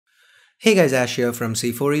Hey guys, Ash here from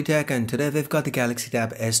C4E Tech, and today we've got the Galaxy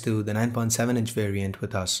Tab S2, the 9.7-inch variant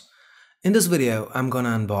with us. In this video, I'm gonna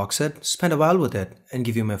unbox it, spend a while with it, and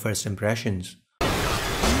give you my first impressions.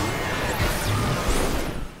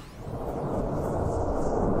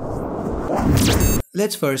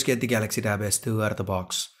 Let's first get the Galaxy Tab S2 out of the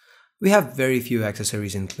box. We have very few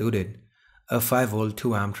accessories included. A 5V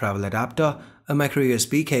 2A travel adapter, a micro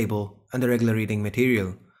USB cable, and the regular reading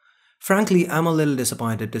material. Frankly, I'm a little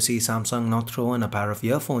disappointed to see Samsung not throw in a pair of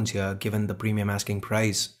earphones here given the premium asking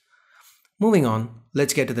price. Moving on,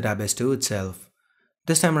 let's get to the Tab S2 itself.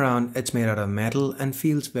 This time around, it's made out of metal and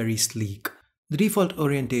feels very sleek. The default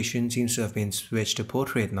orientation seems to have been switched to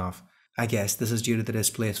portrait now. I guess this is due to the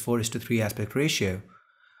display's 4:3 aspect ratio.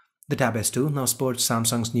 The Tab S2 now sports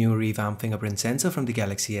Samsung's new revamped fingerprint sensor from the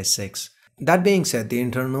Galaxy S6. That being said, the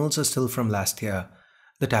internals are still from last year.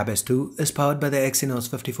 The Tab S2 is powered by the Exynos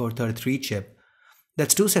 5433 chip.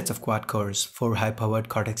 That's two sets of quad cores, 4 high-powered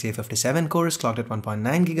Cortex A57 cores clocked at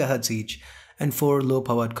 1.9 GHz each, and 4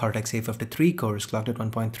 low-powered Cortex A53 cores clocked at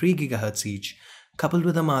 1.3 GHz each, coupled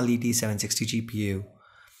with a Mali T760 GPU.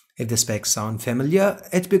 If the specs sound familiar,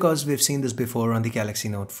 it's because we've seen this before on the Galaxy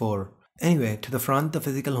Note 4. Anyway, to the front, the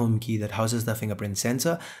physical home key that houses the fingerprint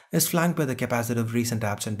sensor is flanked by the capacitive recent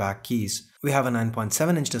apps and back keys. We have a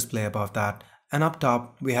 9.7-inch display above that, and up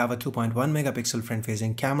top, we have a 2.1 megapixel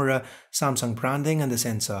front-facing camera, Samsung branding, and the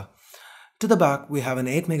sensor. To the back, we have an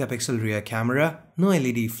 8 megapixel rear camera, no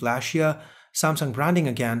LED flash here, Samsung branding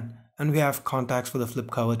again, and we have contacts for the flip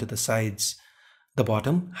cover to the sides. The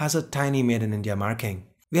bottom has a tiny Made in India marking.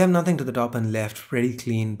 We have nothing to the top and left, pretty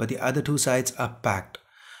clean, but the other two sides are packed.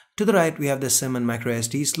 To the right, we have the SIM and micro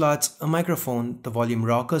SD slots, a microphone, the volume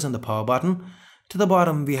rockers, and the power button. To the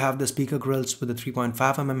bottom, we have the speaker grills with a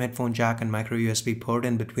 3.5mm headphone jack and micro USB port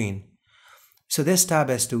in between. So this Tab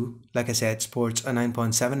S2, like I said, sports a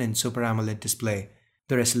 9.7-inch Super AMOLED display.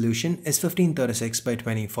 The resolution is 1536 by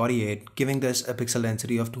 2048, giving this a pixel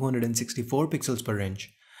density of 264 pixels per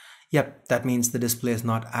inch. Yep, that means the display is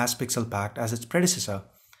not as pixel-packed as its predecessor.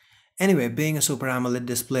 Anyway, being a Super AMOLED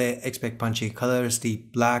display, expect punchy colors,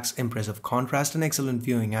 deep blacks, impressive contrast, and excellent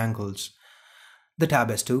viewing angles. The Tab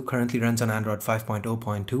S2 currently runs on Android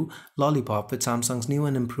 5.0.2 Lollipop with Samsung's new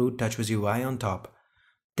and improved TouchWiz UI on top.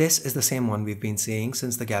 This is the same one we've been seeing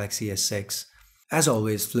since the Galaxy S6. As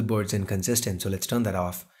always, Flipboard's inconsistent, so let's turn that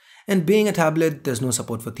off. And being a tablet, there's no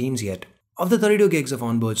support for themes yet. Of the 32 gigs of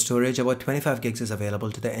onboard storage, about 25 gigs is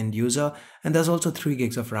available to the end user, and there's also 3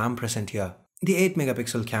 gigs of RAM present here. The 8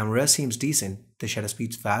 megapixel camera seems decent, the shutter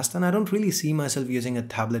speed's fast, and I don't really see myself using a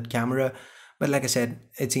tablet camera, but like I said,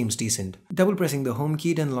 it seems decent. Double pressing the home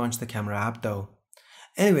key didn't launch the camera app though.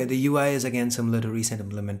 Anyway, the UI is again similar to recent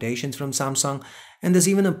implementations from Samsung, and there's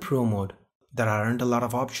even a Pro mode. There aren't a lot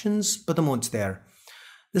of options, but the mode's there.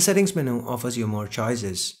 The settings menu offers you more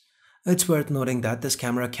choices. It's worth noting that this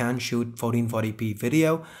camera can shoot 1440p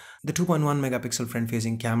video. The 2.1 megapixel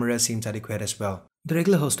front-facing camera seems adequate as well. The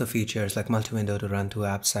regular host of features like multi-window to run two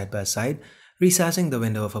apps side by side, resizing the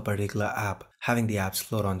window of a particular app, having the apps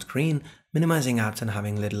float on screen, minimizing apps and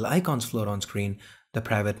having little icons float on screen, the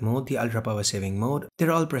private mode, the ultra power saving mode,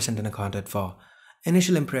 they're all present and accounted for.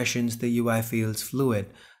 Initial impressions, the UI feels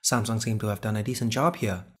fluid. Samsung seem to have done a decent job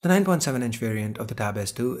here. The 9.7-inch variant of the Tab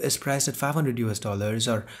S2 is priced at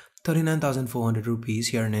 $500 or 39,400 rupees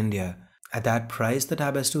here in India. At that price, the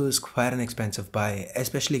Tab S2 is quite an expensive buy,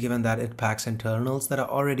 especially given that it packs internals that are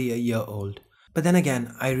already a year old. But then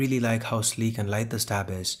again, I really like how sleek and light this tab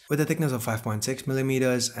is. With a thickness of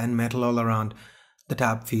 5.6mm and metal all around, the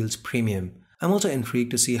tab feels premium. I'm also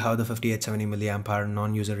intrigued to see how the 5870mAh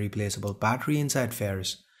non-user replaceable battery inside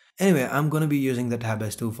fares. Anyway, I'm going to be using the Tab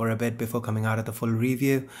S2 for a bit before coming out of the full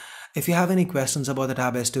review. If you have any questions about the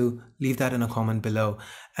Tab S2, leave that in a comment below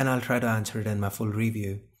and I'll try to answer it in my full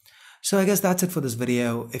review. So I guess that's it for this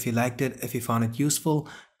video. If you liked it, if you found it useful,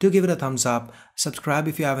 do give it a thumbs up, subscribe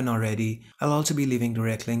if you haven't already. I'll also be leaving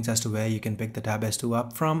direct links as to where you can pick the Tab S2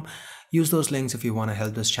 up from. Use those links if you want to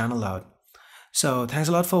help this channel out. So thanks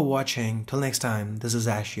a lot for watching. Till next time, this is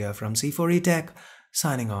Ash here from C4E Tech,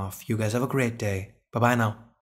 signing off. You guys have a great day. Bye bye now.